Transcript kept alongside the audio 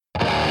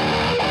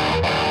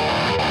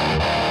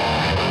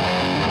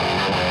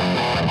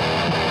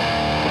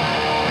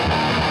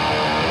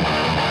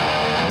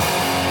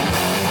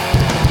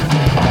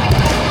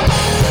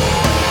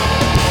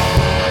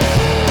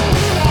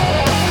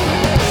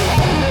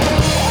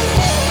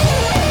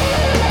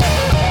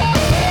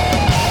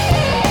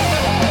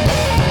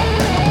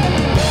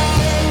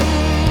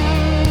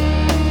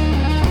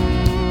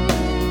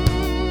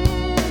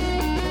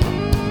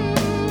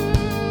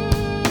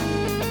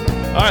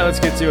let's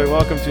get to it.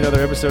 Welcome to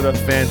another episode of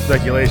Fan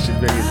Speculation.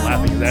 Vinny's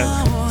laughing his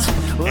ass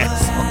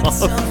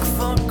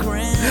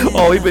off.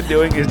 All we've been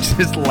doing is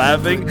just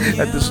laughing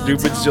at the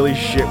stupid, silly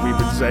shit we've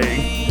been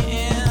saying.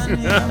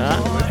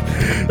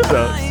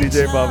 So,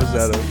 CJ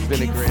Palmisano,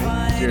 Vinny Green.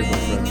 Cheers, my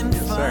friend.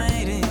 Yes,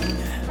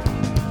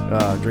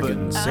 sir.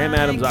 Drinking Sam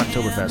Adams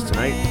Oktoberfest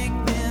tonight.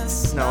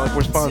 Not like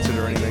we're sponsored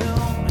or anything.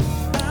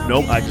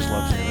 Nope, I just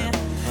love Sam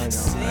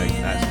Adams. I know. I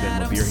asked Ben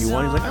what beer he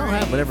wanted. He's like, I'll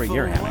have whatever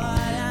you're having.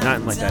 Not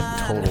in like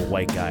that total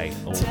white guy,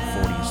 old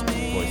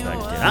 40s voice that I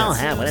just did. I'll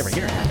have whatever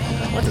you're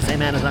having. What's the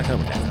Sam Adams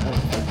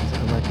Oktoberfest?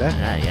 Something like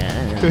that.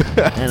 Yeah. I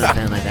don't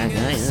sound like that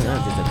guy. It just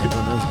depends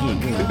on those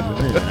geeks.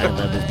 I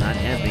love this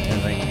podcast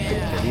because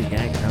these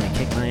guys can probably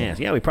kick my ass.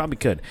 Yeah, we probably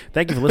could.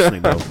 Thank you for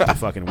listening, though, you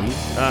fucking weed.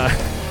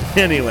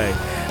 Anyway,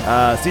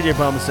 CJ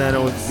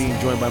Palmisano is being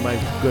joined by my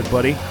good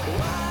buddy.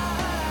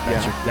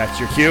 That's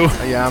your cue.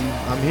 Yeah,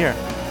 I'm here.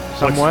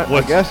 Somewhat,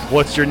 I guess.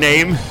 What's your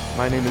name?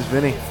 My name is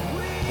Vinny.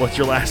 What's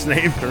your last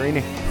name?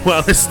 Carini.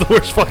 Well, this is the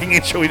worst fucking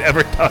intro we've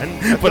ever done,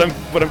 but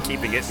I'm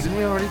keeping it. Didn't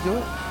we already do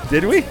it?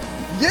 Did we?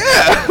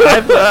 Yeah!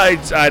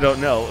 I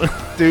don't know.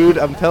 Dude,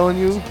 I'm telling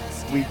you,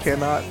 we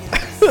cannot.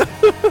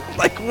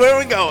 Like, where are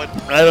we going?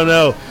 I don't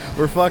know.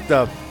 We're fucked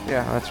up.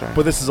 Yeah, that's right.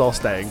 But this is all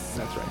staying.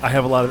 That's right. I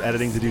have a lot of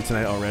editing to do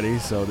tonight already,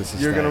 so this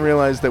is You're going to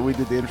realize that we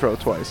did the intro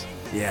twice.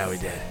 Yeah, we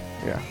did.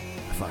 Yeah.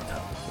 I fucked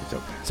up. It's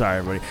okay. Sorry,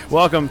 everybody.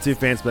 Welcome to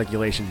Fan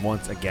Speculation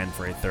once again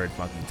for a third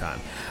fucking time.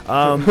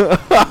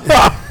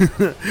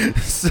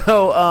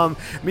 So,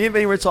 me and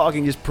Vinny were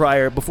talking just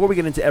prior, before we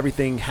get into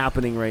everything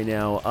happening right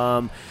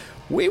now,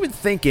 we've been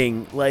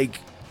thinking, like,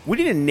 we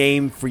need a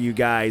name for you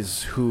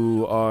guys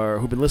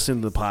who've been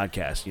listening to the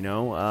podcast, you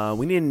know?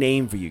 We need a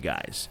name for you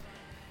guys.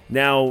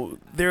 Now,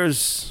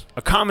 there's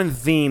a common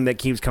theme that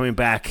keeps coming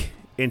back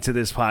into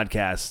this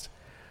podcast,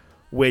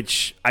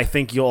 which I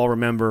think you'll all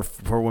remember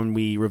for when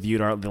we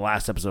reviewed the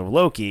last episode of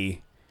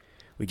Loki.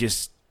 We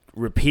just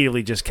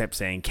repeatedly just kept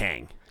saying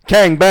Kang.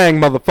 Kang bang,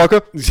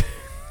 motherfucker.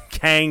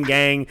 Kang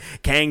gang,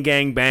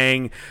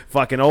 bang,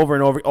 fucking over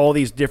and over, all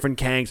these different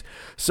Kangs.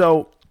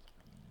 So,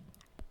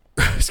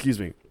 excuse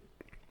me.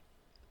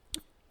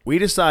 We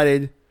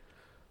decided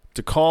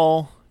to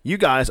call you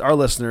guys, our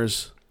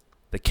listeners,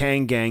 the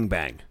Kang gang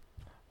bang.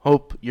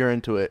 Hope you're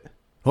into it.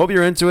 Hope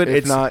you're into it.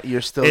 If not,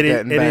 you're still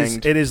getting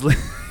banged. It is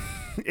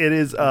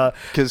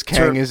because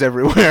Kang is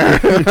everywhere.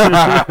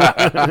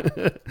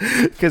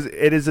 Because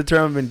it is a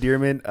term of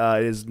endearment.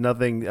 It is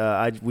nothing.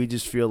 We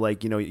just feel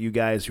like, you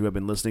guys who have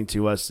been listening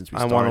to us since we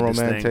started. I want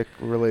a romantic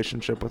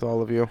relationship with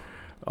all of you.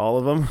 All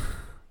of them,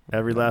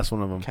 every last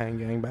one of them. Kang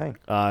gang bang.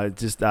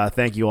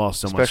 Thank you all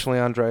so much. Especially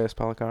Andreas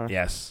Palacara.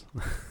 Yes.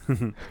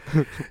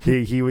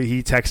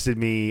 he texted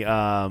me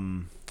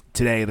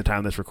today at the time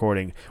of this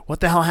recording. What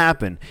the hell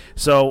happened?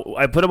 So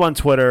I put up on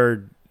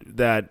Twitter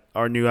that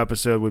our new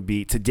episode would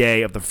be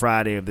today of the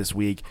Friday of this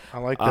week. I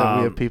like that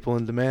we have people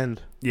in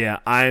demand. Yeah,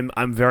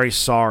 I'm very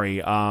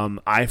sorry.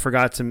 I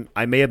forgot to.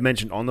 I may have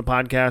mentioned on the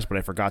podcast, but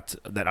I forgot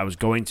that I was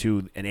going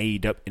to an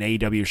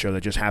AEW show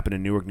that just happened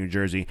in Newark, New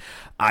Jersey.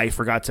 I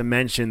forgot to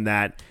mention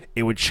that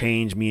it would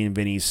change me and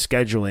Vinny's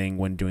scheduling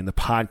when doing the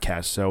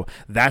podcast. So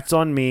that's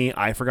on me.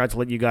 I forgot to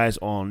let you guys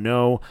all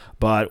know,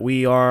 but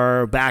we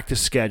are back to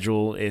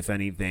schedule. If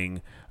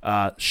anything.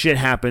 Shit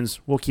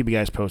happens. We'll keep you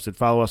guys posted.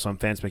 Follow us on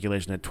Fan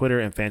Speculation at Twitter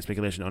and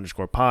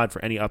fanspeculation_pod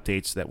for any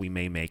updates that we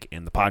may make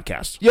in the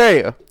podcast.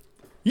 Yeah.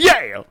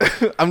 Yeah.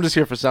 I'm just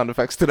here for sound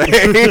effects today.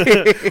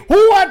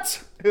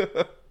 What?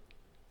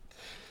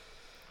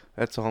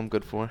 That's all I'm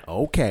good for.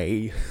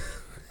 Okay.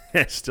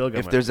 Still got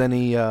if there's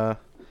any, what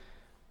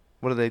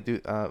do they do?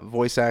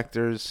 Voice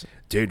actors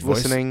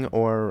listening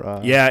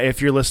or... yeah,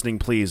 if you're listening,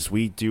 please.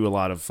 We do a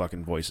lot of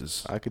fucking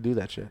voices. I could do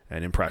that shit.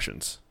 And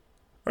impressions.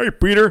 Hey,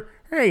 Peter.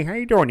 Hey, how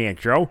you doing, Aunt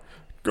Joe?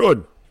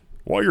 Good.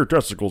 Why are your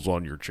testicles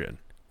on your chin?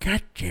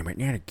 God damn it,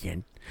 not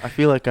again. I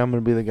feel like I'm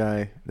going to be the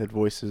guy that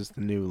voices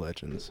the new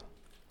Legends.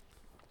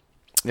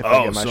 If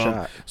I get my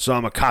shot. So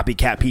I'm a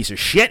copycat piece of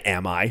shit,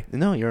 am I?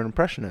 No, you're an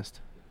impressionist.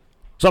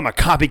 So I'm a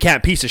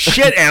copycat piece of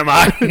shit, am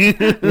I? You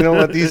know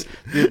what?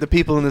 The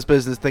people in this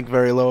business think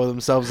very low of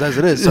themselves as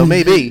it is, so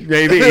maybe.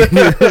 Maybe.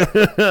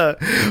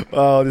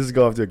 Oh, this is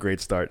going off to a great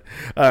start.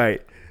 All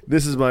right.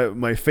 This is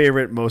my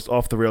favorite, most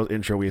off-the-rails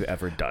intro we've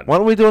ever done. Why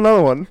don't we do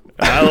another one?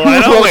 I know.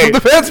 Welcome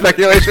to Fan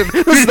Speculation.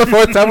 This is the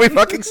fourth time we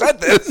fucking said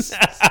this.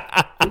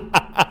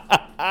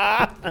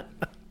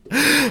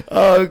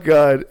 Oh,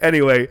 God.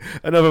 Anyway,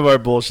 enough of our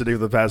bullshitting for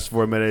the past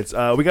 4 minutes.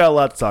 We got a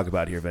lot to talk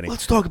about here, Vinny.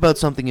 Let's talk about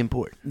something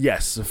important.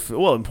 Yes.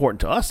 Well, important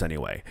to us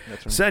anyway.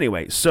 That's right. So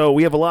anyway,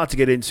 we have a lot to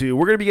get into.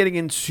 We're going to be getting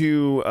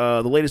into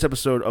the latest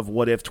episode of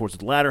What If towards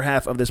the latter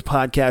half of this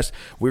podcast.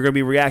 We're going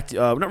to be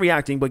not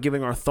reacting, but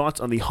giving our thoughts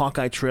on the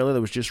Hawkeye trailer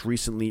that was just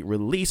recently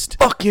released.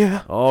 Fuck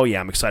yeah. Oh, yeah.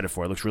 I'm excited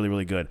for it. It looks really,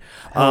 really good.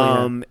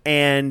 Yeah.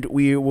 And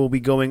we will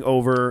be going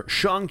over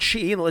Shang-Chi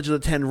and the Legend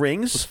of the Ten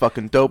Rings. It's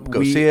fucking dope.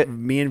 Go see it.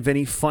 Me and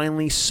Vinny finally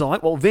saw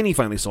it. Well, Well, Vinny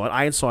finally saw it.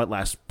 I had saw it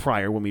last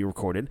prior when we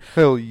recorded.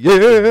 Hell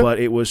yeah! But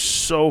it was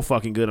so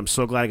fucking good. I'm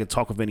so glad I could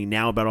talk with Vinny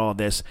now about all of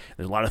this.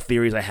 There's a lot of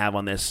theories I have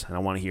on this, and I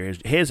want to hear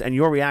his and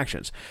your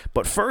reactions.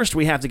 But first,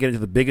 we have to get into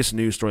the biggest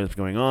news story that's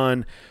going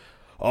on.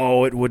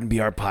 Oh, it wouldn't be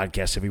our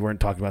podcast if we weren't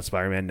talking about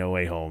Spider-Man No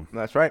Way Home.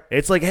 That's right.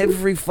 It's like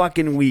every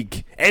fucking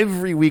week.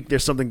 Every week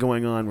there's something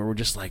going on where we're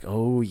just like,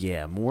 oh,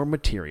 yeah, more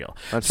material.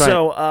 That's right.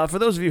 So for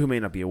those of you who may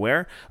not be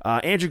aware,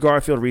 Andrew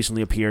Garfield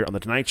recently appeared on The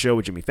Tonight Show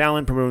with Jimmy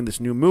Fallon promoting this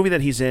new movie that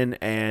he's in,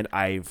 and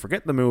I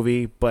forget the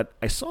movie, but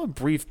I saw a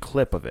brief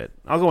clip of it.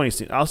 I'll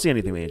see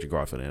anything with Andrew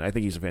Garfield in. I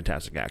think he's a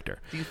fantastic actor.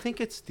 Do you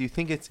think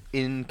it's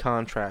in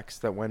contracts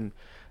that when,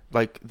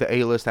 like, the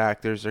A-list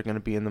actors are going to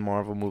be in the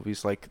Marvel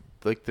movies, like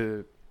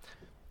the...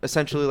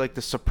 essentially like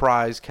the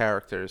surprise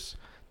characters,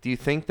 do you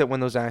think that when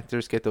those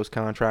actors get those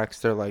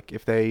contracts, they're like,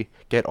 if they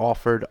get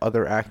offered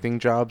other acting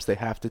jobs, they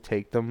have to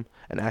take them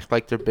and act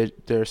like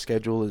their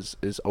schedule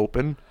is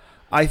open?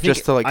 I think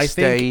just to like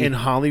stay think in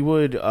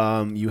Hollywood,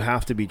 you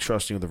have to be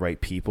trusting of the right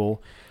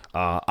people.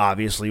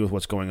 Obviously, with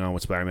what's going on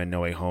with Spider-Man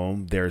No Way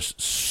Home, there's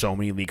so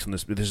many leaks on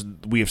this.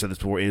 We have said this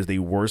before, is the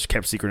worst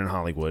kept secret in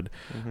Hollywood.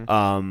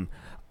 Mm-hmm.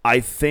 I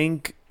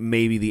think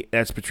maybe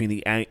that's between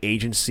the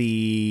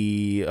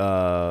agency,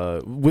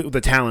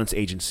 the talents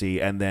agency,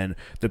 and then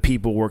the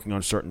people working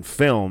on certain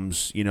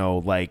films. You know,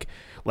 like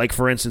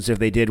for instance, if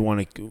they did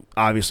want to,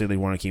 obviously they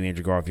want to keep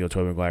Andrew Garfield,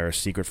 Tobey Maguire a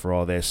secret for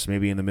all this.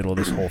 Maybe in the middle of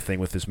this whole thing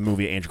with this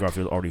movie Andrew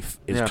Garfield already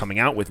is coming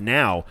out with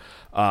now.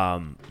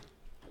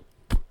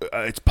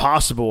 It's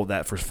possible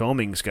that for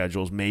filming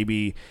schedules,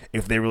 maybe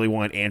if they really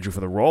want Andrew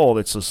for the role,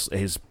 it's just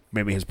his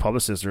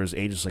publicist or his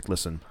agent's like,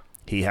 listen,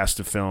 he has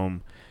to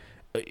film.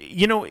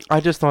 You know, I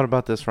just thought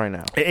about this right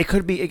now. It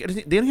could be.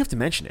 They don't have to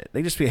mention it.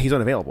 They just be he's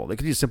unavailable. They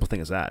could do a simple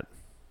thing as that.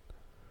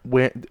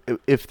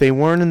 If they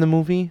weren't in the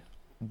movie,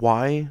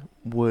 why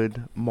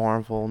would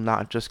Marvel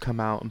not just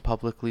come out and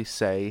publicly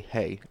say,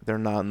 "Hey, they're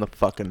not in the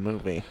fucking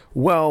movie"?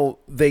 Well,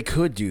 they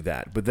could do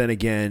that, but then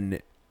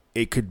again,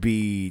 it could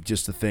be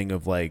just a thing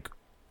of like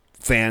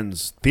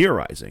fans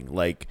theorizing.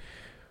 Like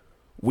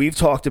we've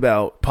talked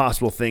about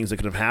possible things that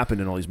could have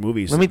happened in all these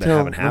movies that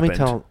haven't happened. Let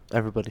me tell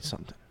everybody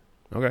something.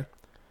 Okay.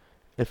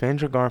 If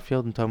Andrew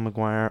Garfield and Tobey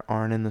Maguire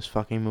aren't in this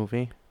fucking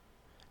movie,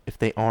 if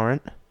they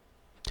aren't,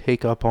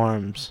 take up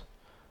arms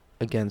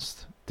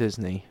against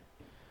Disney.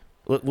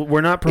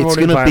 We're not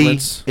promoting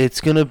violence.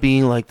 It's going to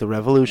be like the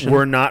revolution.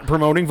 We're not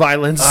promoting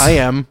violence. I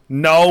am.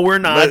 No, we're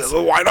not.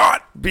 Why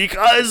not?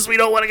 Because we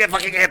don't want to get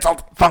fucking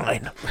canceled.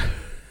 Fine.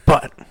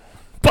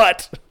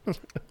 But.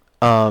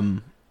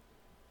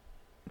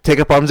 Take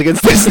up arms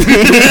against Disney.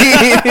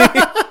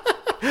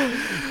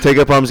 Take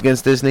up arms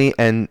against Disney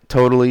and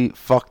totally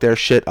fuck their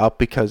shit up,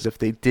 because if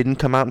they didn't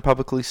come out and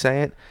publicly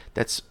say it,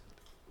 that's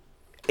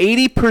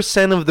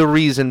 80% of the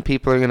reason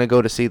people are going to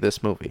go to see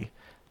this movie.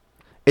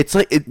 It's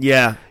like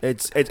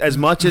it's as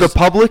much as the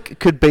public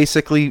could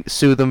basically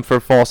sue them for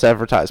false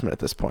advertisement at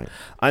this point.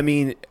 I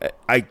mean,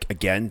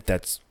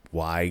 that's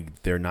why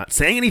they're not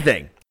saying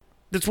anything.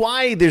 That's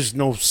why there's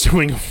no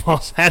suing of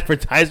false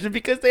advertisement,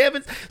 because they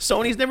haven't.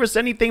 Sony's never said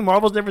anything.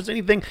 Marvel's never said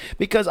anything,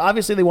 because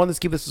obviously they wanted to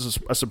keep this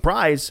a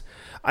surprise.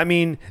 I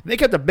mean, they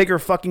kept a bigger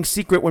fucking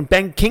secret when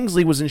Ben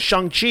Kingsley was in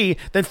Shang-Chi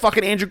than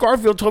fucking Andrew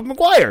Garfield, Tobey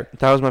Maguire.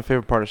 That was my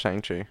favorite part of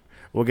Shang-Chi.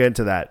 We'll get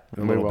into that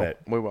in a little bit.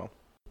 We will.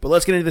 But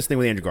let's get into this thing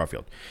with Andrew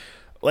Garfield.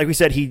 Like we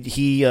said,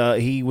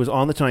 he was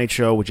on the Tonight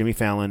Show with Jimmy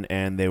Fallon,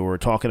 and they were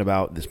talking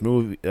about this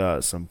movie,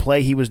 some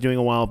play he was doing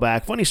a while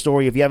back. Funny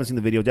story. If you haven't seen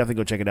the video, definitely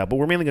go check it out. But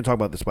we're mainly going to talk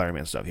about the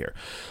Spider-Man stuff here.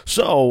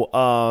 So,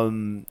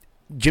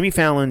 Jimmy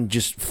Fallon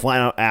just flat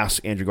out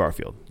asked Andrew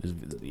Garfield,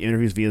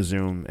 interviews via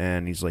Zoom,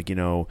 and he's like,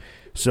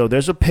 so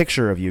there's a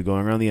picture of you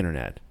going around the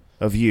internet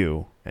of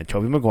you and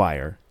Tobey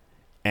Maguire.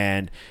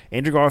 And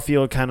Andrew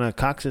Garfield kind of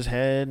cocks his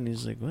head, and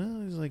he's like,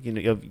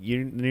 you're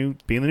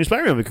being the new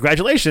Spider-Man movie.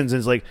 Congratulations. And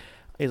he's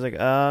like,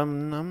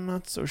 I'm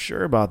not so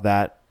sure about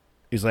that.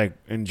 He's like,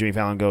 and Jimmy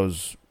Fallon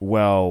goes,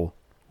 well,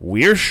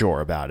 we're sure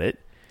about it.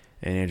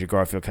 And Andrew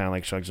Garfield kind of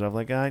like shrugs it off,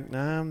 like,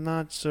 I'm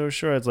not so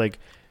sure. It's like,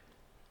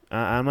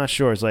 I'm not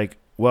sure. It's like,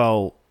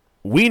 well,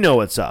 we know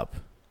what's up.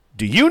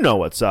 Do you know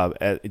what's up?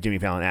 Jimmy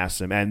Fallon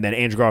asks him, and then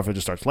Andrew Garfield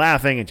just starts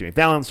laughing, and Jimmy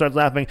Fallon starts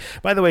laughing.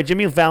 By the way,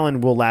 Jimmy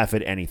Fallon will laugh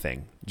at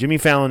anything. Jimmy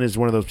Fallon is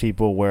one of those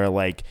people where,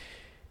 like,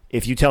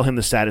 if you tell him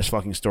the saddest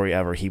fucking story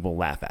ever, he will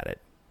laugh at it.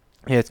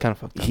 Yeah, it's kind of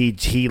fucked up.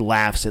 He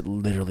laughs at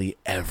literally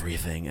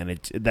everything, and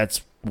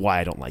that's why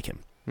I don't like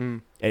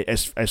him.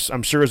 As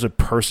I'm sure as a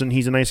person,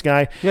 he's a nice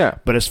guy. Yeah.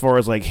 But as far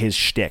as like his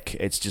shtick,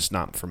 it's just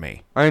not for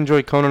me. I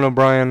enjoy Conan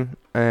O'Brien,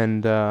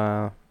 and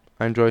I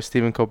enjoy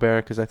Stephen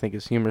Colbert because I think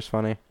his humor's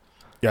funny.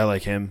 Yeah, I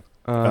like him.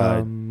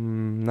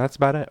 That's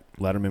about it.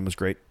 Letterman was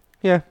great.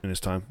 Yeah. In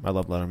his time, I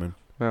love Letterman.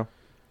 Yeah.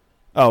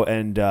 Oh,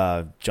 and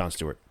Jon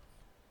Stewart.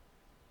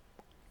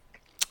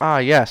 Ah,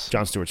 yes.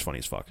 Jon Stewart's funny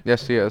as fuck.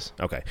 Yes, he is.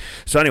 Okay.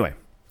 So anyway,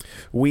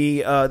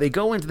 they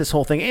go into this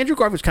whole thing. Andrew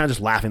Garfield's kind of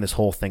just laughing this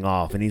whole thing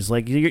off, and he's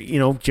like, Jimmy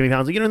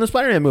Fallon's like, in the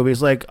Spider-Man movie.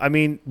 He's like, I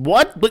mean,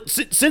 what? But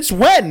since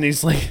when? And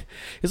he's like,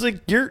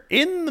 you're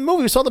in the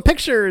movie. We saw the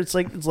picture. It's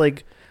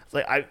like,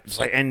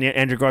 and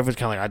Andrew Garfield's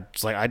kind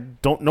of I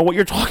don't know what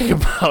you're talking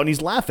about, and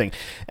he's laughing,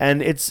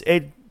 and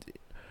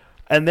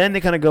and then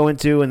they kind of go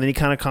into, and then he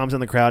kind of calms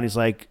down the crowd, and he's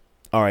like,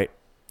 all right,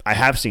 I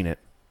have seen it,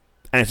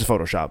 and it's a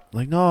Photoshop.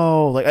 Like,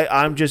 no, like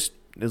I'm just,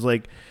 it's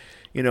like,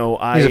 he's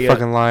a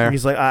fucking liar.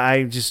 He's like,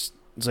 I just,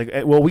 it's like,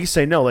 well, we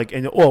say no, like,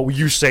 and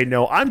you say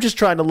no. I'm just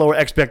trying to lower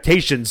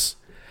expectations.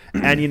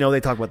 And they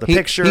talk about the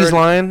picture. He's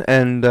lying,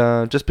 and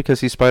just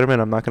because he's Spider-Man,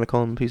 I'm not going to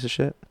call him a piece of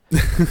shit.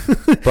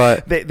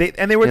 But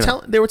they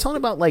were telling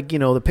about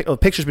the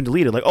picture's been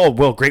deleted. Like, oh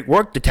well, great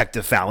work,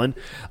 Detective Fallon.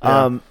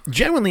 Yeah.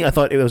 Genuinely, I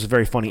thought it was a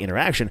very funny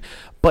interaction.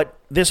 But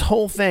this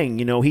whole thing,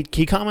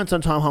 he comments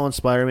on Tom Holland's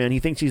Spider-Man.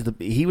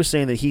 He was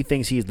saying that he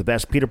thinks he's the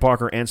best Peter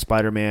Parker and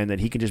Spider-Man.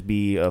 That he can just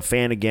be a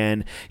fan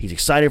again. He's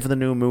excited for the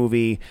new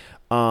movie.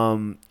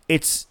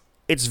 It's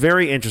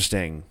very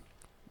interesting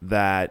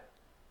that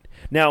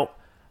now.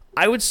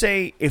 I would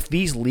say if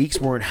these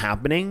leaks weren't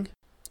happening,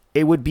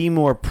 it would be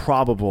more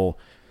probable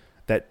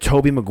that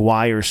Tobey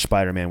Maguire's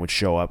Spider-Man would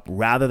show up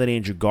rather than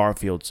Andrew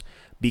Garfield's,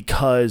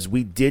 because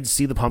we did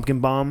see the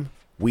Pumpkin Bomb,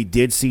 we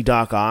did see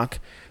Doc Ock,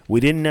 we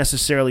didn't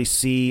necessarily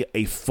see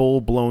a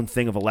full-blown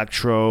thing of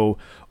Electro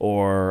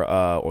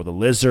or the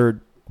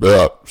Lizard.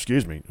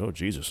 Excuse me. Oh,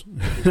 Jesus.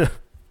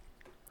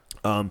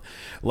 Those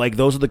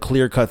are the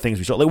clear-cut things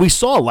we saw. Like, we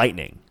saw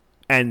Lightning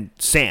and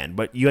sand,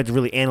 but you had to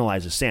really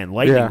analyze the sand.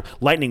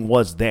 Lightning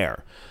was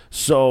there.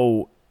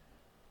 So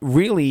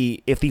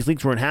really, if these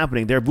leaks weren't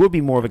happening, there would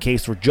be more of a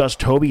case for just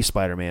Tobey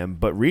Spider-Man.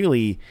 But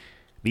really,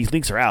 these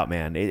leaks are out,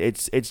 man.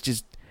 It's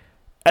just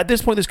at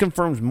this point, this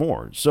confirms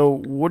more. So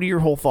what are your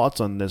whole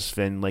thoughts on this,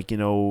 Finn? Like,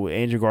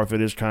 Andrew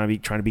Garfield is trying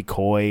to be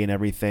coy and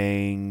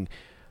everything.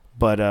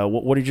 But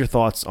what are your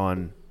thoughts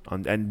on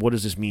and what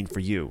does this mean for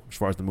you as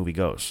far as the movie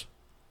goes?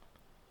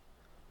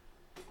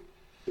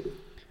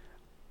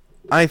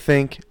 I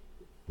think,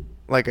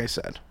 like I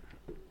said,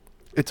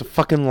 it's a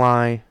fucking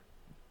lie.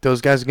 Those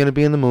guys are going to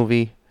be in the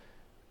movie.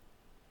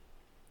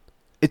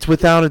 It's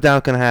without a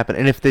doubt going to happen.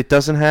 And if it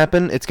doesn't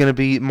happen, it's going to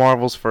be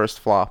Marvel's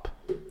first flop.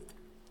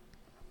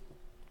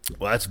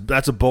 Well,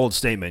 that's a bold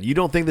statement. You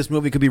don't think this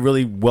movie could be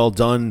really well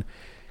done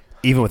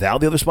even without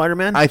the other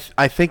Spider-Man? I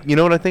think, you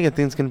know what I think? I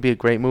think it's going to be a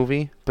great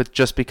movie, but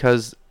just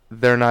because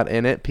they're not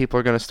in it, people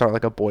are going to start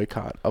like a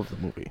boycott of the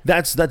movie.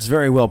 That's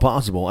very well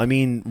possible. I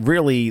mean,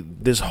 really,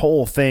 this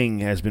whole thing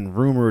has been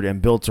rumored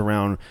and built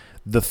around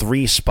the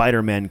three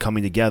Spider-Men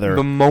coming together.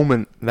 The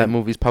moment that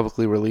movie's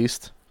publicly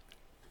released,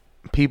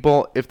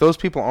 if those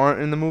people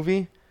aren't in the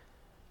movie,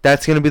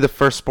 that's going to be the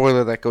first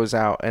spoiler that goes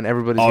out, and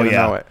everybody's going to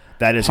know it.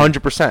 That is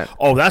 100%.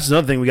 Oh, that's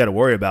another thing we got to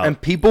worry about. And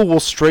people will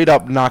straight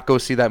up not go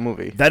see that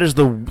movie. That is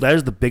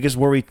the biggest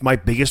worry. My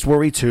biggest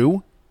worry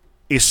too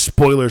is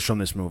spoilers from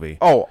this movie.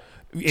 Oh.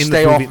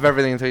 Stay off of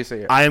everything until you see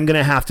it. I am going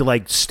to have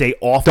to stay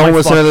off. Don't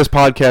listen to this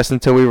podcast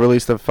until we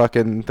release the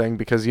fucking thing,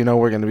 because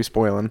we're going to be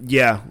spoiling.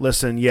 Yeah,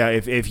 listen. Yeah,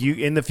 if you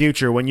in the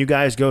future when you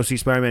guys go see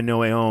Spider-Man No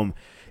Way Home,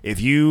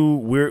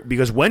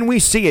 because when we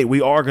see it,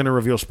 we are going to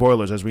reveal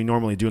spoilers as we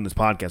normally do in this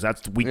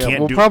podcast.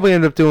 We'll probably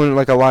end up doing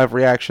like a live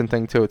reaction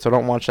thing to it, so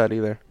don't watch that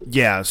either.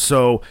 Yeah,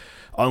 so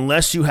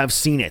unless you have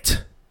seen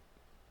it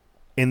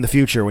in the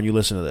future when you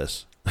listen to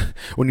this,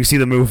 when you see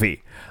the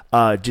movie.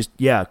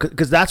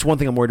 Because that's one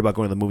thing I'm worried about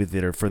going to the movie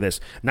theater for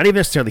this. Not even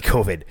necessarily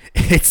COVID.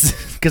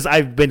 It's because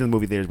I've been to the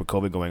movie theaters with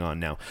COVID going on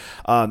now.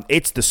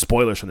 It's the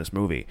spoilers from this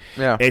movie.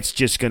 Yeah, it's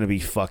just gonna be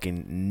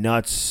fucking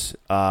nuts.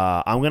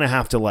 I'm gonna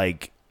have to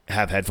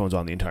have headphones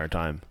on the entire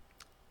time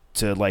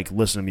to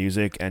listen to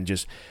music and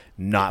just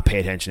not pay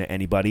attention to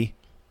anybody,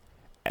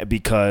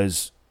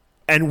 because.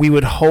 And we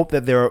would hope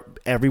that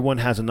everyone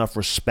has enough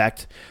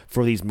respect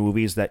for these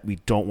movies that we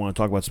don't want to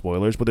talk about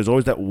spoilers. But there's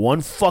always that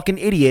one fucking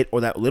idiot or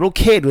that little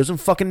kid who doesn't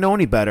fucking know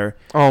any better.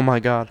 Oh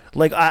my god!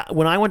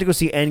 When I went to go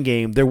see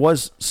Endgame, there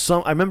was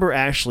I remember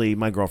Ashley,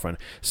 my girlfriend,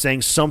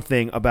 saying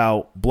something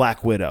about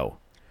Black Widow.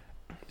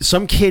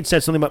 Some kid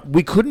said something about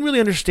we couldn't really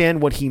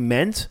understand what he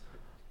meant.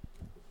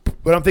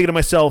 But I'm thinking to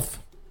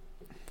myself,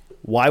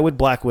 why would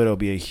Black Widow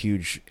be a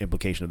huge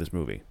implication of this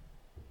movie?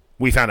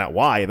 We found out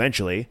why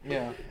eventually.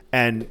 Yeah.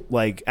 And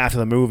after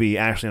the movie,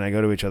 Ashley and I go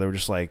to each other. We're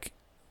just like,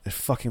 this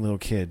fucking little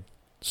kid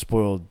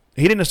spoiled.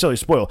 He didn't necessarily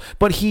spoil,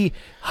 but he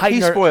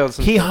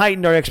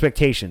heightened our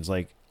expectations.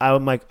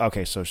 I'm like,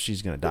 okay, so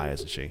she's gonna die,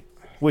 isn't she?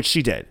 Which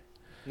she did.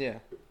 Yeah.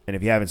 And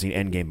if you haven't seen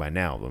Endgame by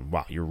now, then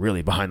wow, you're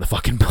really behind the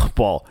fucking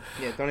ball.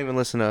 Yeah, don't even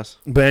listen to us.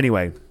 But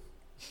anyway,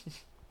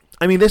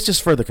 I mean, this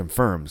just further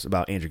confirms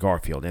about Andrew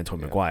Garfield and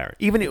Tobey Maguire.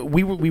 Even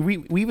we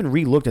even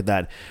re-looked at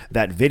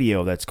that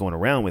video that's going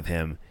around with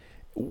him.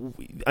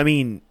 I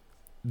mean.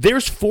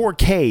 There's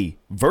 4K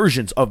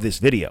versions of this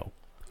video.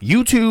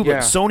 YouTube,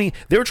 and Sony,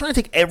 they were trying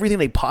to take everything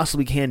they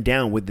possibly can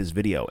down with this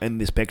video and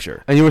this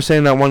picture. And you were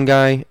saying that one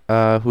guy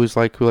who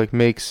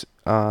makes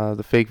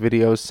the fake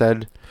videos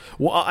said.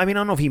 Well, I mean, I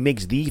don't know if he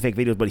makes the fake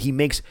videos, but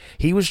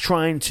he was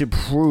trying to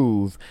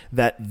prove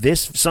that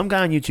some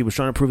guy on YouTube was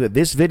trying to prove that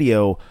this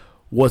video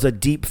was a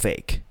deep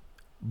fake.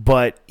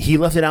 But he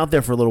left it out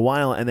there for a little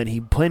while, and then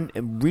he put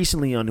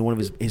recently on one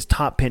of his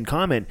top pinned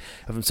comment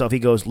of himself, he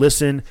goes,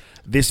 listen,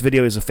 this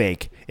video is a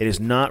fake. It is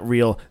not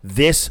real.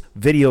 This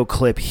video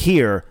clip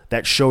here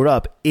that showed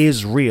up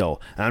is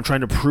real, and I'm trying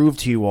to prove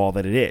to you all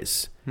that it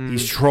is.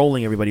 He's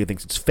trolling everybody who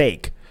thinks it's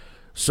fake.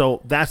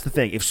 So that's the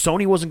thing. If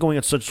Sony wasn't going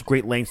at such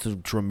great lengths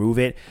to remove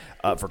it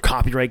for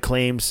copyright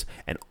claims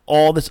and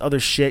all this other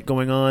shit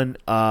going on,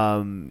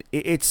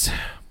 it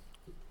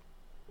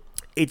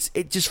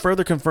just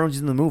further confirms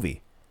in the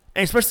movie.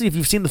 And especially if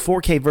you've seen the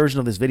 4K version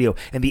of this video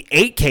and the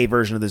 8K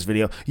version of this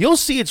video, you'll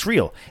see it's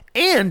real.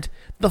 And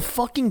the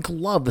fucking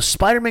glove, the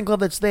Spider-Man glove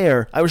that's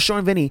there, I was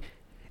showing Vinny,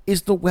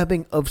 is the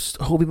webbing of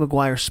Tobey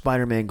Maguire's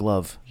Spider-Man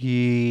glove.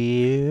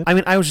 Yeah.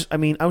 I was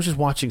just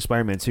watching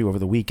Spider-Man 2 over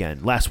the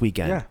last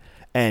weekend. Yeah.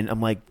 And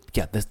I'm like,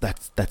 yeah,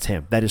 that's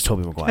him. That is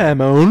Tobey Maguire. Come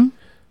on.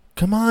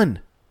 Come on.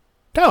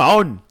 Come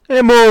on.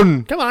 Come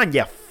on. Come on,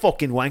 you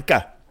fucking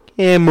wanker.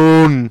 Come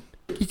on.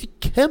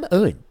 Come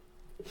on.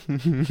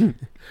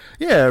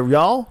 Yeah,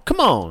 y'all. Come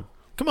on.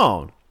 Come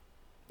on.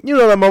 You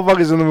know that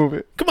motherfucker's in the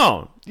movie. Come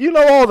on. You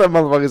know all that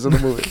motherfuckers in the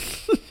movie.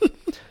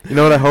 You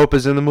know what I hope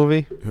is in the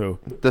movie? Who?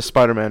 The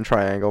Spider-Man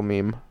triangle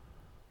meme.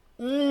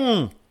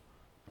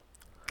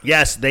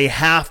 Yes, they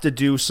have to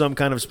do some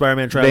kind of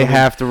Spider-Man triangle. They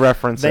have to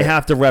reference it. They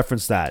have to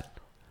reference that.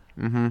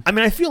 Mm-hmm. I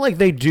mean, I feel like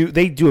they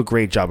do a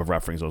great job of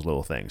referencing those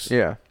little things.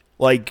 Yeah.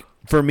 Like,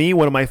 for me,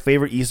 one of my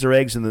favorite Easter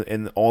eggs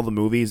in all the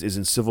movies is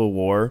in Civil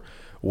War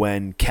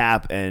when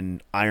Cap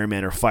and Iron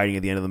Man are fighting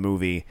at the end of the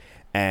movie,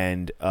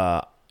 and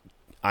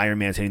Iron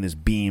Man's hitting this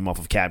beam off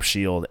of Cap's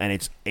shield, and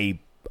it's a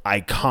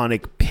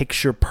iconic,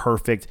 picture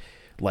perfect,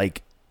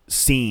 like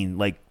scene,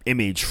 like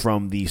image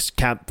from the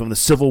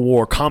Civil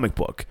War comic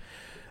book.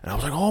 And I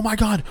was like, oh my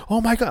god,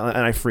 and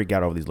I freak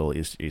out over these little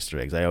Easter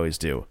eggs. I always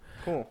do.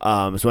 Cool.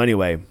 So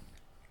anyway,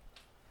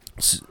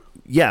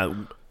 yeah,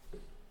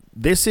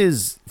 this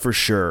is for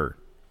sure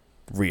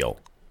real.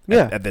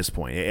 Yeah. At this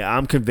point,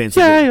 I'm convinced.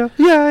 Yeah.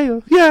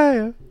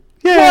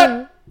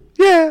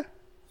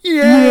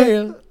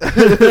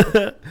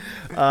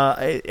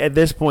 At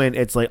this point,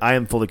 it's like I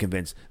am fully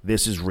convinced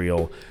this is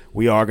real.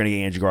 We are going to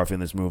get Andrew Garfield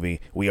in this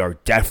movie. We are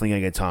definitely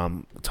going to get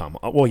Tom.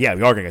 Well, yeah,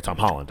 we are going to get Tom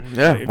Holland.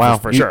 Yeah, wow,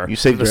 for sure. You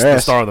saved the your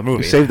ass. Star of the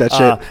movie. You saved that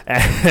shit.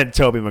 And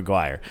Tobey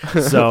Maguire.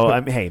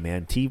 So, hey,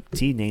 man, T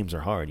names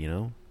are hard, you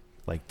know,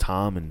 like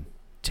Tom and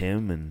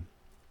Tim and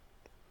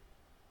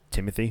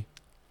Timothy.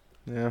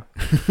 Yeah.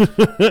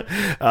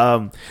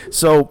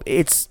 So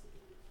it's.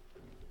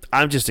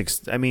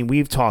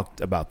 We've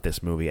talked about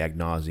this movie ad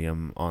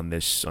nauseum on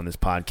this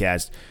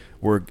podcast.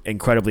 We're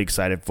incredibly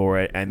excited for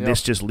it, and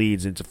this just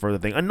leads into further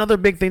thing. Another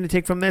big thing to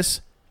take from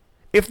this: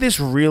 if this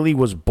really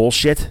was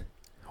bullshit,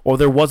 or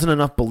there wasn't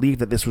enough belief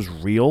that this was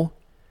real,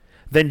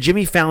 then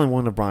Jimmy Fallon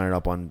wouldn't have brought it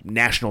up on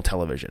national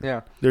television.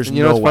 Yeah, there's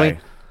no way.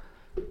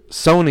 Funny?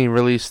 Sony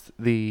released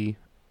the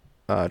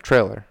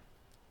trailer,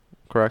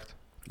 correct?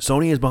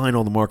 Sony is behind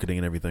all the marketing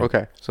and everything.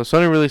 Okay, so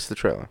Sony released the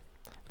trailer.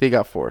 They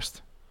got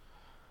forced,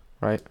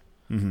 right?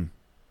 Mm-hmm.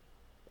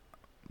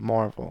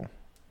 Marvel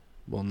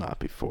will not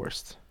be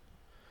forced.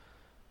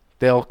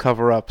 They'll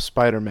cover up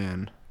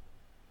Spider-Man,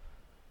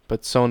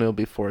 but Sony will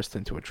be forced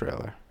into a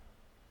trailer.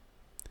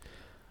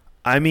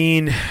 I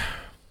mean,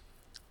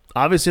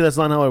 obviously that's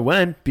not how it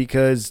went,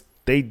 because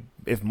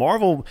if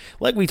Marvel,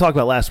 like we talked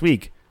about last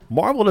week,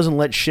 Marvel doesn't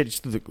let shit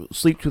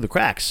sleep through the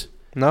cracks.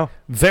 No.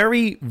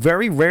 Very,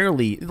 very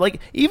rarely. Like,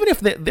 even if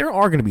there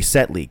are going to be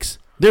set leaks,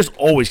 there's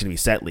always going to be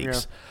set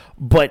leaks. Yeah.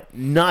 But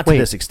not to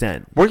this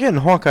extent. We're getting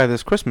Hawkeye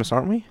this Christmas,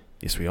 aren't we?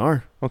 Yes, we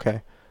are.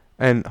 Okay.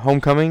 And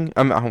Homecoming?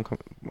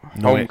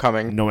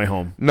 Homecoming. No Way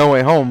Home. No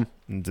Way Home.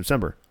 In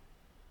December.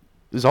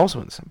 Is also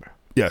in December.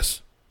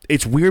 Yes.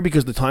 It's weird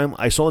because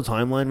I saw the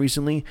timeline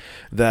recently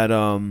that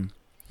that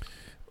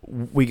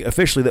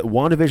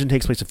WandaVision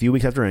takes place a few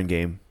weeks after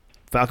Endgame.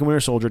 Falcon Winter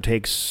Soldier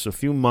takes a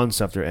few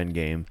months after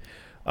Endgame.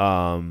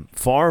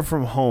 Far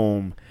From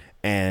Home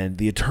and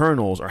The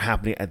Eternals are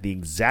happening at the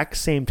exact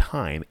same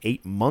time,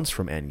 8 months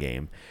from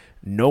Endgame.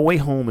 No Way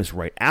Home is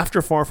right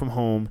after Far From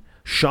Home.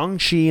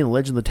 Shang-Chi and the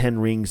Legend of the Ten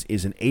Rings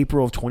is in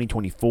April of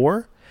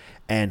 2024.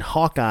 And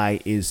Hawkeye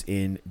is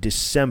in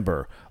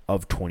December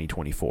of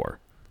 2024.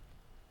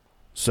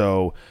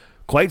 So,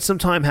 quite some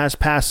time has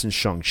passed since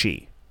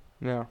Shang-Chi.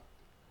 Yeah.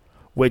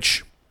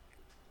 Which,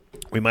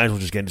 we might as well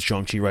just get into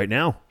Shang-Chi right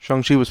now.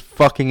 Shang-Chi was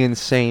fucking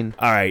insane.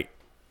 All right.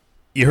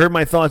 You heard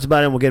my thoughts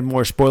about it, and we'll get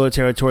more spoiler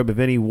territory. But,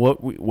 Vinny,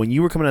 when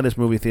you were coming out of this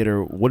movie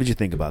theater, what did you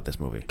think about this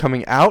movie?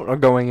 Coming out or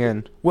going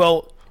in?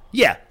 Well,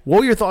 yeah. What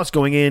were your thoughts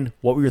going in?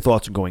 What were your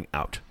thoughts going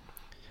out?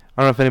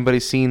 I don't know if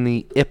anybody's seen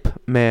the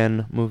Ip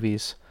Man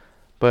movies,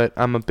 but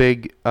I'm a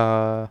big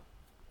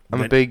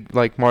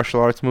like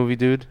martial arts movie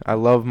dude. I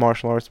love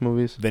martial arts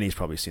movies. Vinny's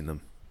probably seen them.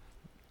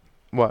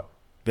 What?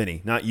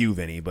 Vinny, not you,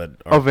 Vinny,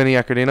 but Vinny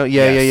Accordino.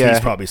 Yeah. He's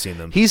probably seen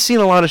them. He's seen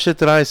a lot of shit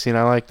that I've seen.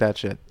 I like that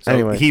shit. So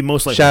anyway, he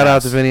most likely shout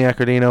out to Vinny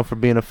Accordino for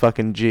being a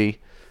fucking G.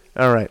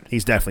 All right,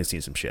 he's definitely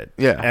seen some shit.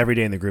 Yeah, every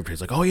day in the group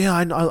he's like, "Oh yeah,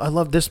 I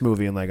love this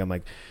movie," and I'm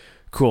like,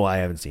 "Cool, I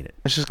haven't seen it."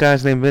 It's just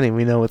guys named Vinny.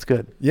 We know it's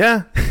good.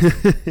 Yeah,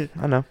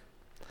 I know.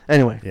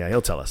 Anyway. Yeah,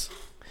 he'll tell us.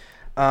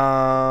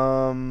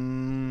 I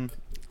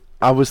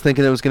was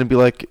thinking it was going to be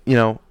like, you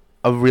know,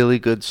 a really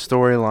good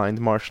storyline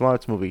martial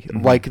arts movie,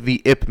 like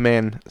the Ip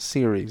Man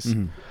series.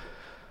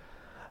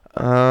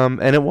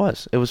 And it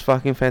was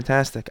fucking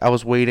fantastic. I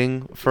was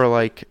waiting for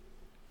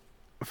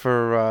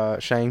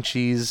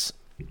Shang-Chi's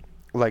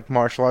like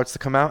martial arts to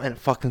come out, and it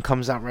fucking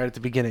comes out right at the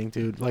beginning,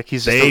 dude. Like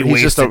he's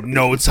wasted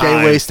no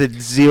time. They wasted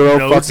zero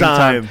fucking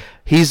time. time.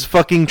 He's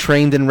fucking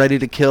trained and ready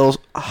to kill,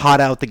 hot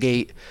out the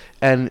gate.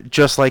 And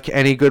just like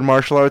any good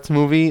martial arts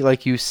movie,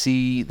 like you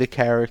see the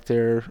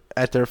character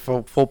at their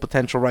full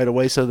potential right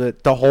away, so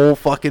that the whole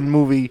fucking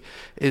movie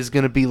is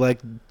gonna be like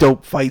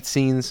dope fight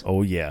scenes.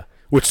 Oh yeah.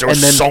 Which there were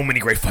so many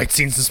great fight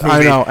scenes in this movie.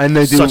 I know, and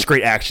they do such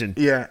great action.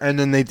 Yeah, and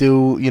then they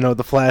do, you know,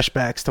 the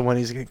flashbacks to when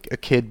he's a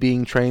kid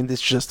being trained. It's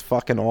just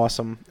fucking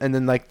awesome. And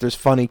then like there's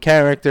funny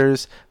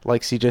characters,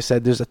 like CJ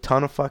said. There's a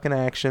ton of fucking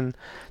action.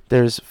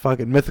 There's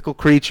fucking mythical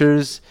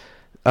creatures.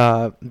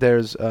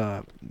 There's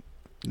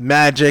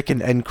magic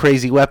and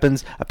crazy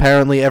weapons.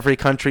 Apparently, every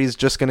country is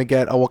just gonna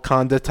get a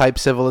Wakanda type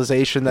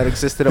civilization that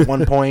existed at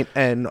one point,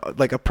 and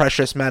like a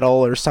precious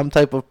metal or some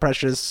type of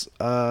precious.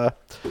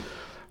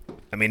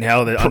 I mean,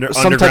 hell, the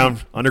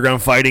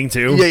underground fighting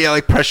too. Yeah,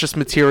 like precious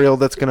material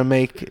that's gonna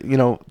make, you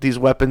know, these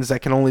weapons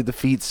that can only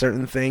defeat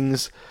certain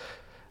things.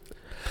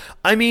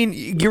 I mean,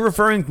 you're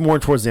referring more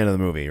towards the end of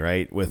the movie,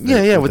 right? With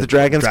the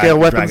dragon scale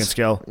weapons. Dragon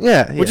scale.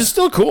 Yeah, which is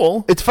still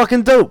cool. It's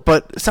fucking dope,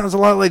 but it sounds a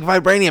lot like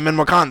vibranium in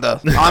Wakanda.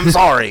 I'm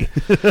sorry.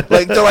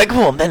 Like they're like,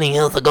 oh, many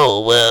years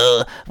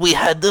ago, we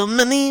had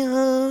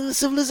many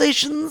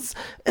civilizations,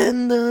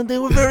 and they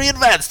were very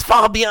advanced,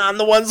 far beyond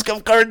the ones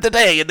of current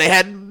today, and they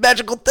had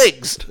magical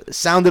things. It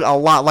sounded a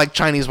lot like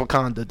Chinese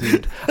Wakanda,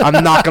 dude.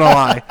 I'm not gonna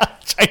lie.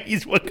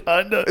 Chinese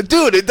Wakanda,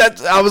 dude.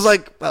 I was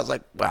like,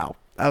 wow.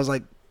 I was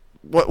like.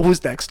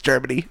 Who's next?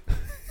 Germany.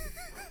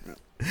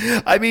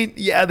 I mean,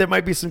 yeah, there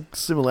might be some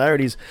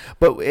similarities,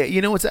 but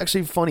you know, it's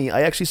actually funny.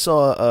 I actually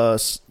saw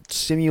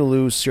Simu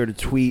Liu shared a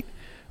tweet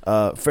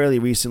fairly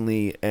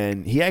recently,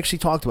 and he actually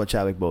talked about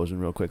Chadwick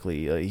Boseman real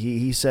quickly.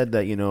 He said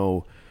that, you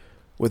know,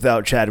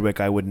 without Chadwick,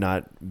 I would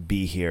not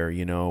be here.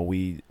 You know,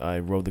 I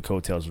rode the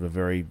coattails of a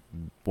very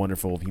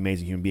wonderful,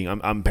 amazing human being.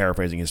 I'm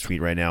paraphrasing his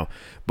tweet right now,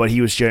 but he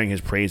was sharing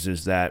his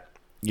praises that,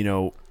 you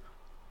know,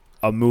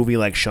 a movie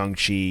like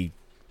Shang-Chi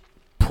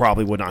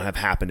probably would not have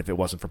happened if it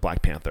wasn't for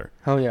Black Panther.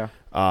 Hell yeah.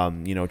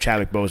 You know,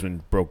 Chadwick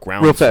Boseman broke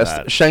ground. Real fast,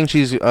 that.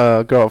 Shang-Chi's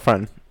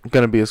girlfriend,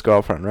 gonna be his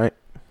girlfriend, right?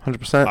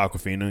 100%.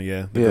 Aquafina,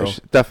 yeah. Girl.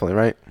 Definitely,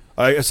 right?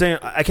 I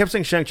kept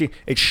saying Shang-Chi.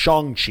 It's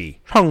Shang-Chi.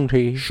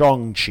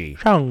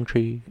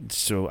 Shang-Chi.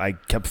 So I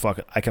kept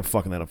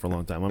fucking that up for a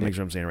long time. I want to make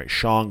sure I'm saying it right.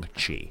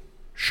 Shang-Chi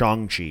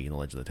in The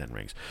Legend of the Ten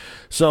Rings.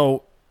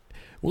 So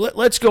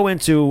let's go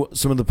into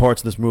some of the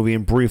parts of this movie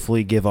and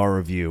briefly give our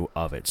review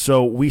of it.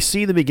 So we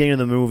see the beginning of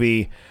the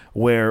movie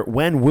where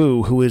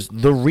Wenwu, who is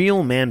the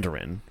real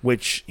Mandarin,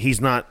 which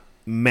he's not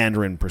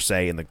Mandarin per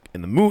se in the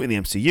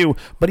MCU,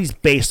 but he's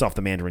based off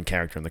the Mandarin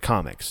character in the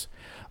comics.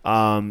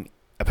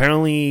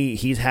 Apparently,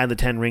 he's had the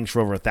Ten Rings for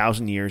over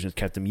 1,000 years and it's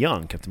kept him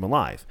young, kept him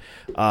alive.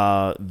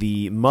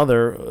 The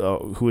mother,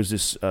 who is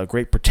this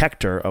great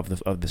protector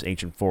of this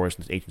ancient forest,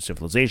 this ancient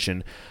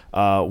civilization,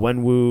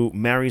 Wenwu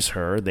marries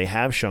her. They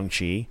have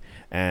Shang-Chi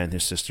and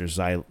his sister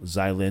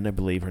Xilin, I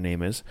believe her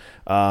name is.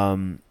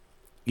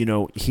 You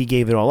know, he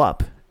gave it all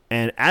up.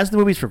 And as the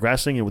movie's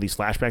progressing and with these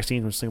flashback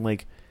scenes, I'm saying,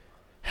 like,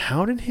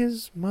 how did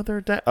his mother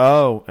die?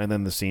 Oh, and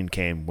then the scene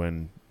came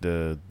when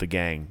the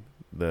gang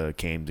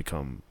came to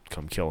come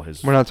kill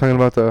his. We're not talking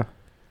about the.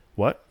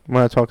 What? We're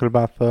not talking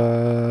about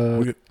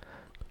the.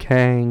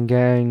 Kang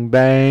Gang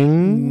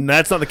Bang.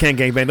 That's not the Kang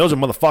Gang Bang. Those are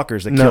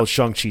motherfuckers that killed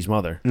Shang-Chi's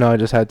mother. No, I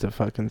just had to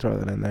fucking throw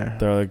that in there.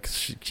 They're like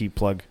cheap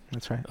plug.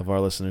 That's right. Of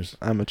our listeners.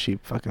 I'm a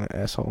cheap fucking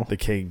asshole. The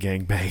Kang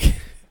Gang Bang.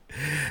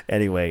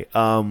 Anyway,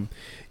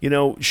 you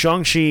know,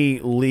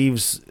 Shang-Chi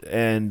leaves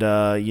and,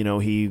 you know,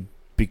 he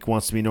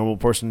wants to be a normal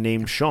person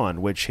named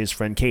Sean, which his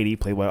friend Katie,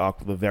 played by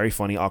the very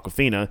funny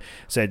Awkwafina,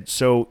 said,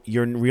 so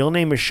your real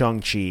name is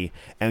Shang-Chi,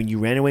 and you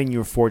ran away when you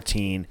were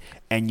 14,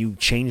 and you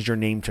changed your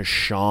name to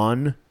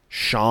Shung,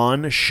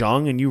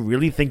 and you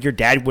really think your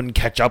dad wouldn't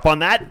catch up on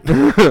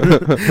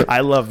that? I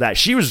love that.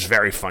 She was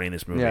very funny in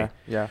this movie.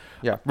 Yeah.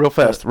 Real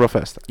fast.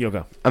 You'll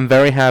go. I'm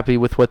very happy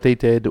with what they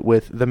did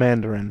with the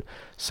Mandarin.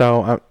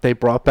 So they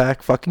brought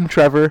back fucking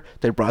Trevor.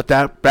 They brought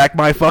back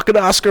my fucking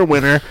Oscar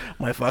winner,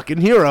 my fucking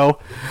hero.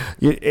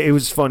 It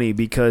was funny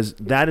because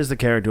that is the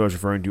character I was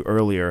referring to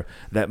earlier,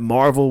 that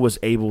Marvel was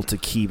able to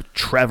keep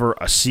Trevor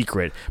a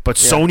secret, but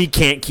Sony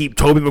can't keep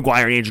Tobey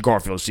Maguire and Andrew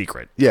Garfield a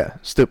secret. Yeah,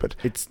 stupid.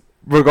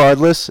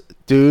 Regardless,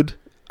 dude,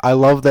 I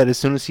love that as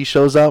soon as he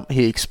shows up,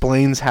 he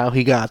explains how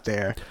he got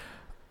there.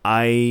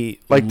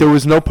 There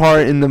was no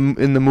part in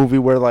the movie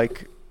where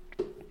like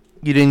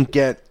you didn't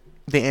get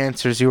the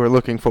answers you were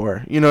looking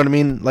for. You know what I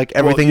mean? Like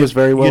everything was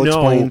very well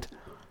explained.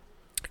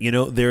 You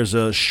know, there's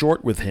a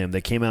short with him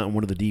that came out in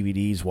one of the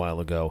DVDs a while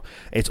ago.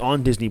 It's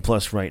on Disney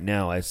Plus right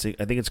now. I think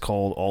it's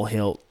called All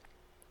Hail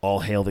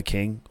the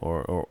King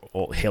or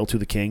All Hail to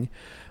the King.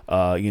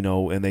 You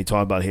know, and they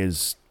talk about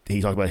his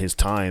he talked about his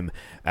time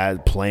as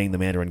playing the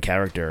Mandarin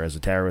character as a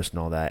terrorist and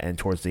all that. And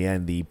towards the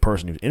end, the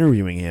person who's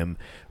interviewing him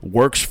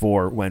works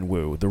for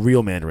Wenwu, the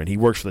real Mandarin. He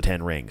works for the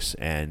Ten Rings.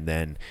 And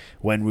then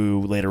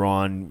Wenwu later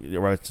on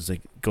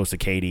goes to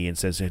Katie and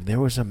says, there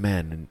was a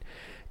man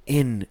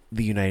in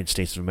the United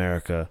States of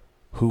America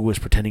who was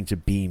pretending to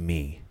be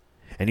me.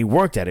 And he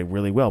worked at it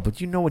really well.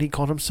 But you know what he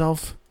called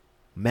himself?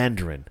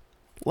 Mandarin.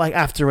 Like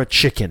after a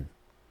chicken.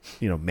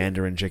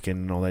 Mandarin chicken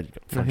and all that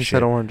fun He shit.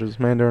 said oranges.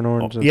 Mandarin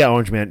oranges. Oh, yeah,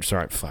 orange man.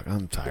 Sorry, fuck.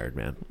 I'm tired,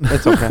 man.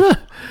 It's okay.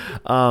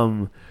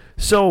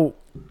 So,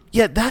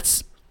 yeah,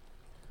 it's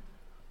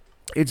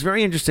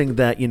very interesting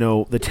that,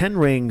 the Ten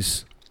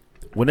Rings,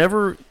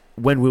 whenever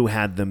Wenwu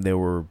had them, they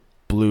were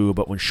blue,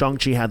 but when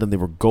Shang-Chi had them, they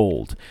were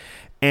gold.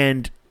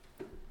 And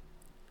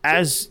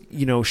as,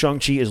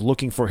 Shang-Chi is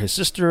looking for his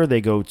sister,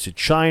 they go to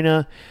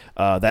China.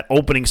 That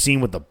opening scene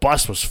with the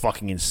bus was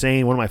fucking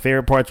insane. One of my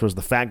favorite parts was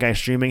the fat guy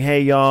streaming,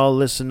 "Hey, y'all,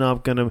 listen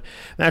up. I'm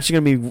actually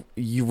going to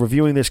be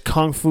reviewing this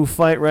kung fu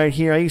fight right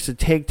here. I used to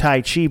take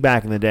Tai Chi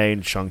back in the day,"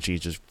 and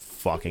Shang-Chi's just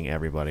fucking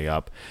everybody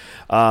up.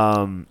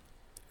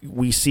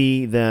 We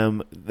see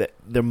them,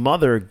 their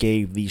mother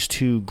gave these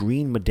 2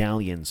 green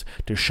medallions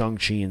to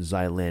Shang-Chi and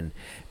Xilin,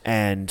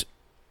 and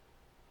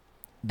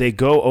they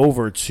go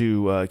over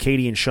to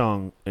Katie and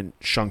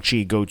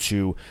Shang-Chi go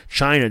to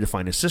China to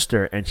find his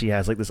sister, and she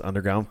has like this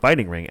underground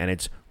fighting ring, and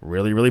it's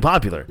really, really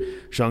popular.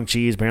 Shang-Chi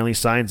apparently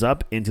signs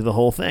up into the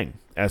whole thing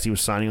as he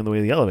was signing on the way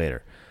to the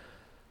elevator.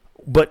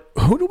 But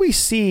who do we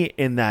see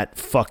in that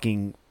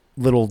fucking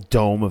little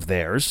dome of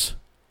theirs?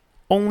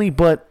 Only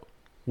but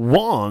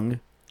Wong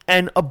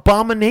and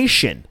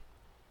Abomination.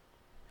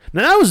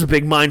 Now, that was a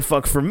big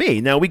mindfuck for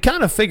me. Now, we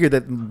kind of figured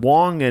that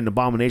Wong and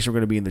Abomination were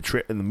going to be in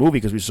the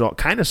movie because we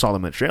kind of saw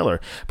them in the trailer.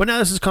 But now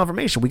this is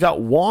confirmation. We got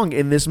Wong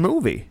in this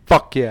movie.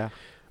 Fuck yeah.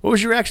 What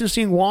was your reaction to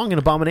seeing Wong and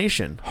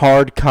Abomination?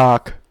 Hard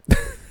cock.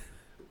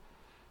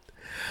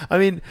 I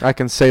mean... I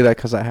can say that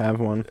because I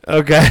have one.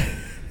 Okay.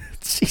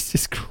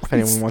 Jesus Christ. If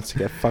anyone wants to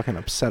get fucking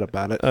upset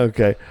about it.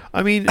 Okay.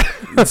 I mean,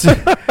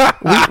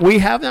 we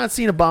have not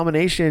seen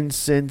Abomination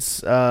since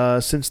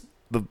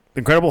the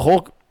Incredible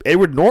Hulk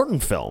Edward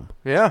Norton film.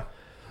 Yeah.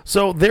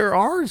 So there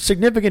are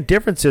significant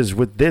differences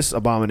with this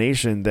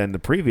Abomination than the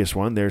previous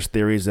one. There's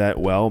theories that,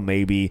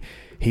 maybe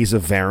he's a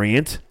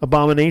variant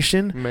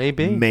Abomination.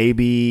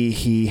 Maybe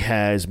he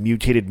has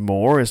mutated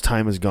more as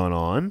time has gone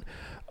on.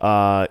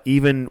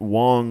 Even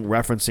Wong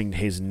referencing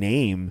his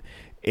name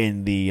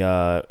in the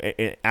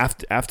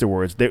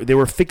afterwards. They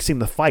were fixing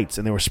the fights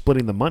and they were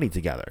splitting the money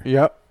together.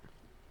 Yep.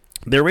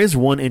 There is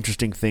one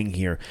interesting thing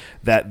here,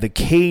 that the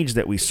cage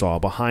that we saw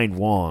behind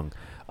Wong,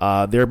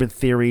 there have been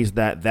theories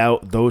that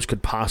those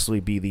could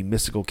possibly be the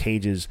mystical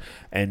cages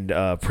and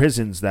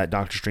prisons that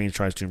Doctor Strange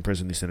tries to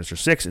imprison the Sinister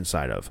Six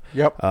inside of.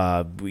 Yep.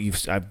 You've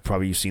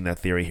seen that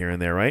theory here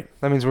and there, right?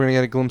 That means we're gonna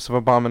get a glimpse of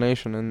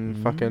Abomination and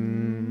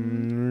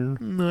fucking.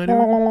 I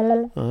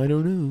don't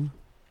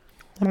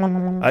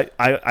know.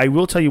 I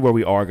will tell you where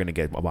we are gonna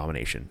get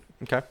Abomination.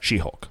 Okay.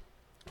 She-Hulk.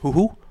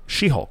 Who?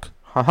 She-Hulk.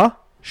 Uh-huh.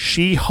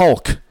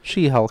 She-Hulk.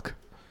 She-Hulk.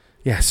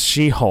 Yes,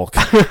 She-Hulk.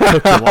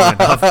 Took you long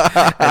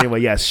enough. Anyway,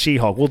 yes,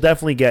 She-Hulk. We'll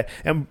definitely get...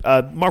 And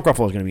Mark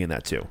Ruffalo is going to be in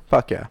that, too.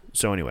 Fuck yeah.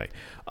 So anyway,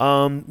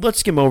 let's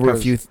skim over a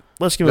few...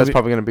 That's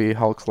probably going to be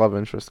Hulk's love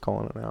interest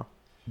calling it now.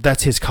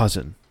 That's his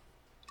cousin.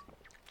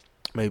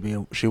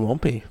 Maybe she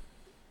won't be.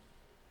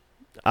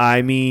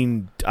 I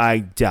mean, I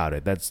doubt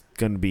it. That's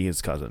going to be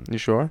his cousin. You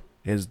sure?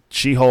 His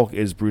She-Hulk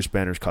is Bruce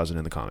Banner's cousin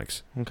in the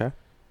comics. Okay.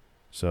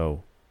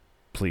 So,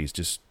 please,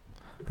 just...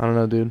 I don't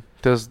know, dude.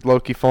 Does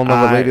Loki fall in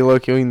love with Lady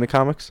Loki in the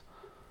comics?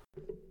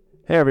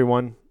 Hey,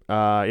 everyone.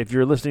 If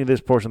you're listening to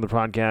this portion of the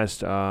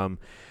podcast,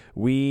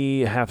 we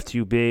have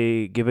to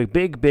give a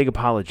big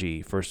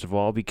apology, first of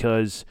all,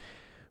 because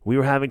we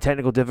were having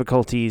technical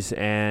difficulties,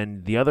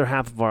 and the other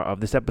half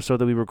of this episode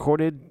that we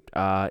recorded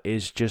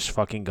is just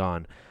fucking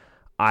gone.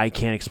 I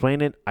can't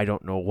explain it. I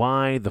don't know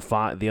why.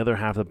 The other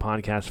half of the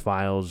podcast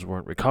files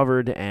weren't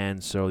recovered,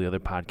 and so the other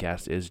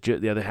podcast is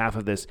the other half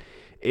of this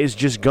is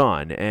just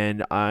gone,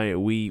 and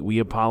we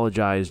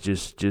apologize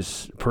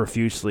just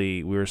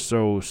profusely. We're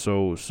so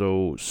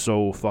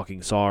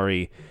fucking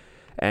sorry,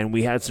 and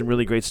we had some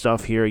really great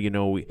stuff here.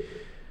 The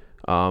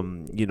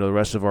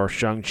rest of our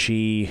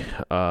Shang-Chi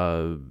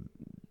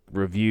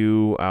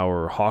review,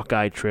 our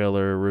Hawkeye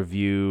trailer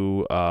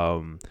review,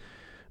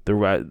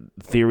 the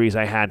theories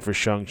I had for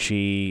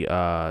Shang-Chi,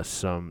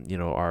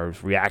 our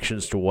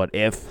reactions to What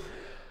If.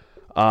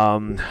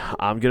 I'm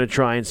going to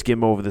try and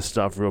skim over this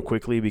stuff real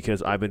quickly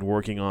because I've been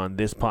working on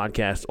this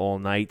podcast all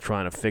night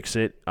trying to fix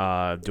it,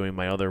 doing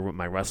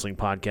my wrestling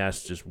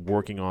podcast, just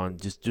working on,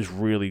 just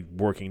really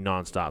working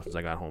nonstop since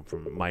I got home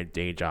from my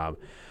day job.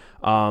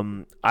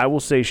 I will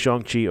say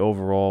Shang-Chi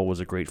overall was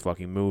a great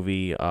fucking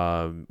movie.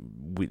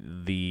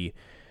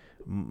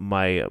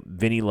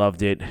 Vinny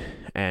loved it,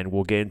 and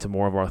we'll get into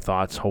more of our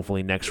thoughts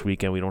hopefully next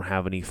weekend. We don't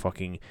have any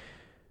fucking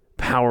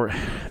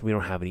we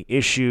don't have any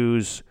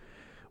issues.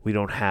 We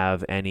don't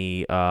have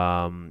any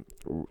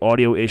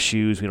audio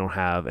issues. We don't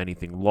have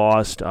anything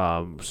lost.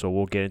 So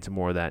we'll get into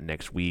more of that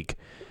next week.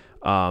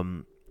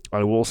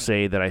 will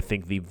say that I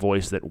think the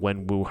voice that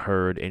Wenwu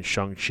heard in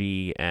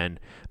Shang-Chi and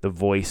the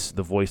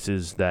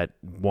voices that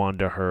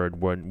Wanda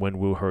heard when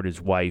Wenwu heard his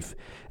wife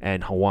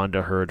and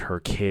Wanda heard her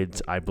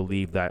kids, I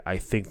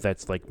think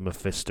that's like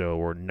Mephisto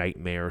or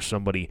Nightmare or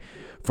somebody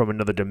from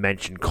another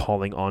dimension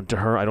calling onto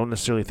her. I don't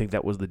necessarily think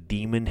that was the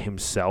demon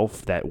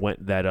himself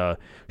that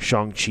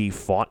Shang-Chi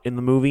fought in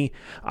the movie.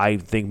 I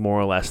think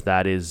more or less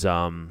that is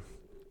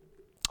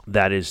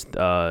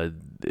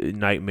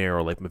Nightmare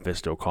or like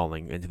Mephisto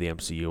calling into the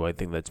MCU. I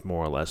think that's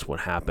more or less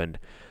what happened.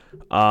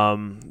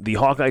 The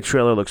Hawkeye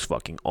trailer looks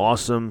fucking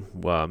awesome.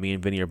 Me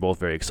and Vinny are both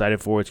very excited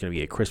for it. It's going to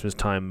be a Christmas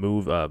time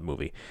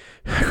movie,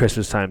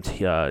 Christmas time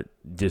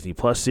Disney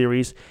Plus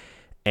series,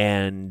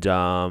 and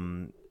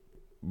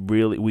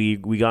really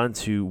we got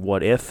into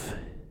What If.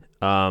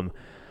 I'll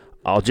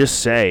just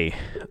say,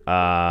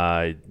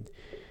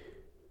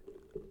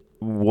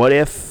 What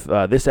If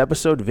this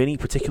episode, Vinny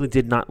particularly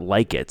did not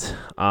like it.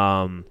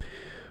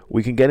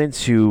 We can get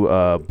into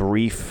a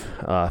brief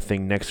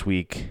thing next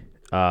week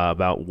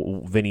about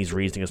Vinny's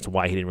reasoning as to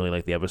why he didn't really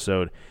like the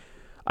episode.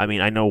 I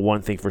mean, I know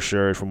one thing for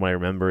sure from what I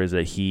remember is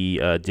that he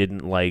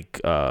didn't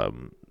like that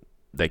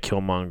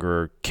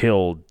Killmonger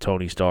killed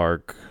Tony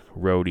Stark,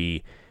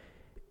 Rhodey,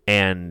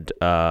 and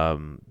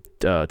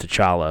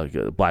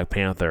T'Challa, Black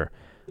Panther.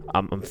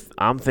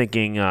 I'm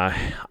thinking,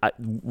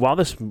 while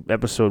this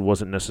episode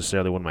wasn't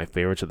necessarily one of my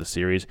favorites of the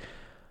series,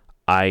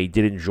 I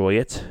did enjoy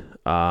it.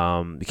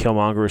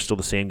 Killmonger is still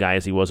the same guy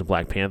as he was in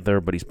Black Panther,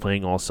 but he's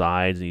playing all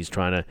sides, and he's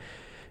trying to...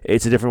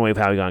 It's a different way of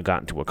how he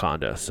got into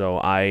Wakanda. So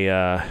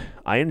I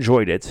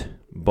enjoyed it,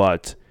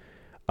 but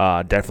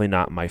definitely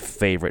not my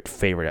favorite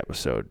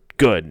episode.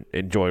 Good,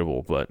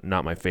 enjoyable, but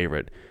not my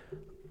favorite.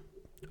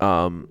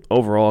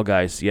 Overall,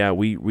 guys, yeah,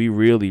 we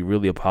really,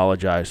 really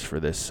apologize for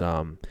this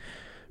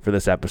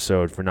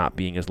episode, for not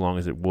being as long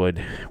as it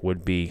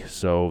would be.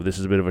 So this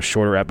is a bit of a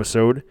shorter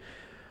episode.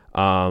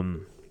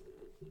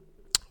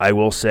 I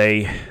will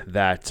say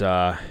that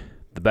the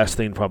best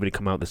thing probably to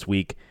come out this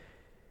week,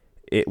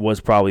 it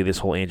was probably this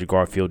whole Andrew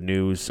Garfield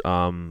news.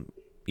 We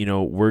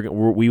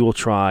will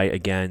try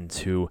again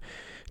to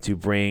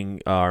bring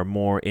our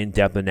more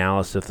in-depth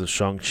analysis of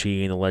Shang-Chi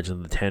and the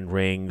Legend of the Ten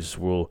Rings.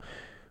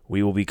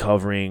 We will be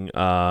covering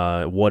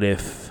What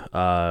If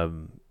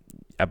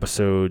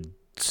episode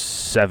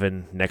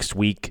 7 next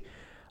week.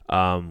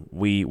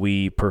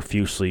 We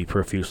profusely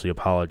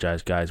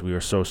apologize, guys. We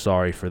are so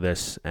sorry for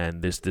this,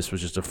 and this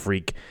was just a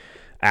freak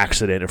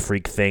accident, a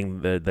freak thing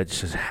that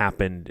just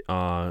happened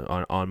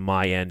on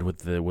my end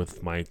with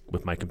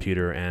my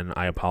computer, and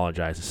I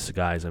apologize,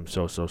 guys. I'm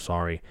so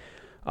sorry.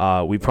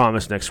 We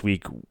promise next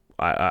week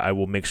I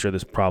will make sure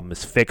this problem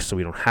is fixed so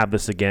we don't have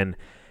this again,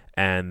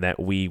 and that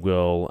we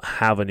will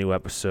have a new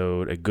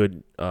episode,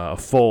 a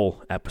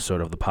full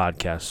episode of the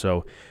podcast.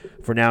 So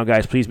for now,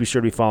 guys, please be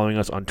sure to be following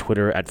us on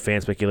Twitter at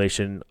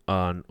fanspeculation,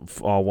 on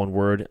all one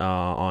word,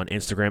 on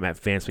Instagram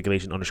at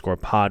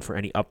fanspeculation_pod for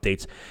any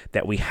updates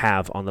that we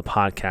have on the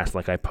podcast,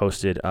 like I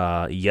posted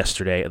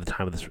yesterday at the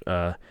time of this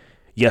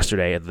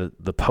yesterday at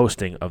the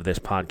posting of this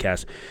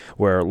podcast,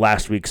 where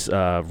last week's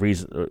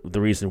the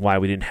reason why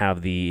we didn't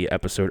have the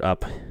episode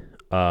up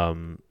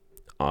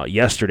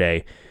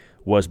yesterday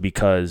was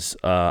because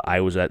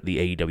I was at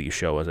the AEW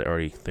show, as I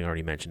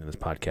already mentioned in this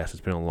podcast.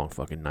 It's been a long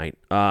fucking night.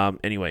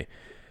 Anyway,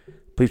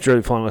 please be sure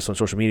to follow us on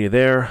social media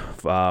there.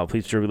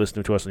 Please be sure to be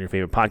listening to us on your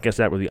favorite podcast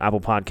app, whether the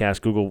Apple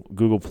Podcast,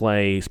 Google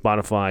Play,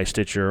 Spotify,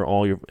 Stitcher,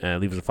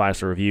 leave us a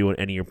 5-star review on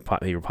any of your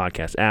favorite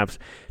podcast apps.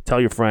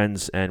 Tell your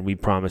friends, and we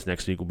promise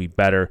next week will be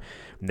better.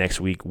 Next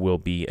week will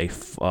be a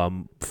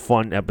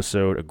fun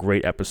episode, a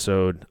great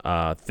episode.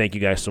 Thank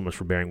you guys so much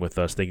for bearing with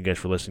us. Thank you guys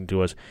for listening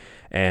to us.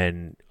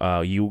 And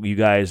you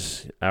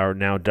guys are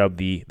now dubbed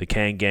the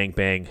Kang Gang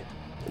Bang,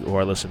 to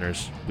our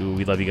listeners.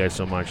 We love you guys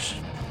so much.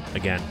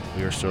 Again,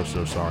 we are so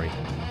sorry.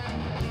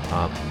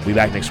 We'll be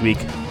back next week.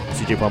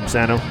 CJ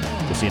Palmisano.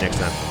 We'll see you next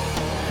time.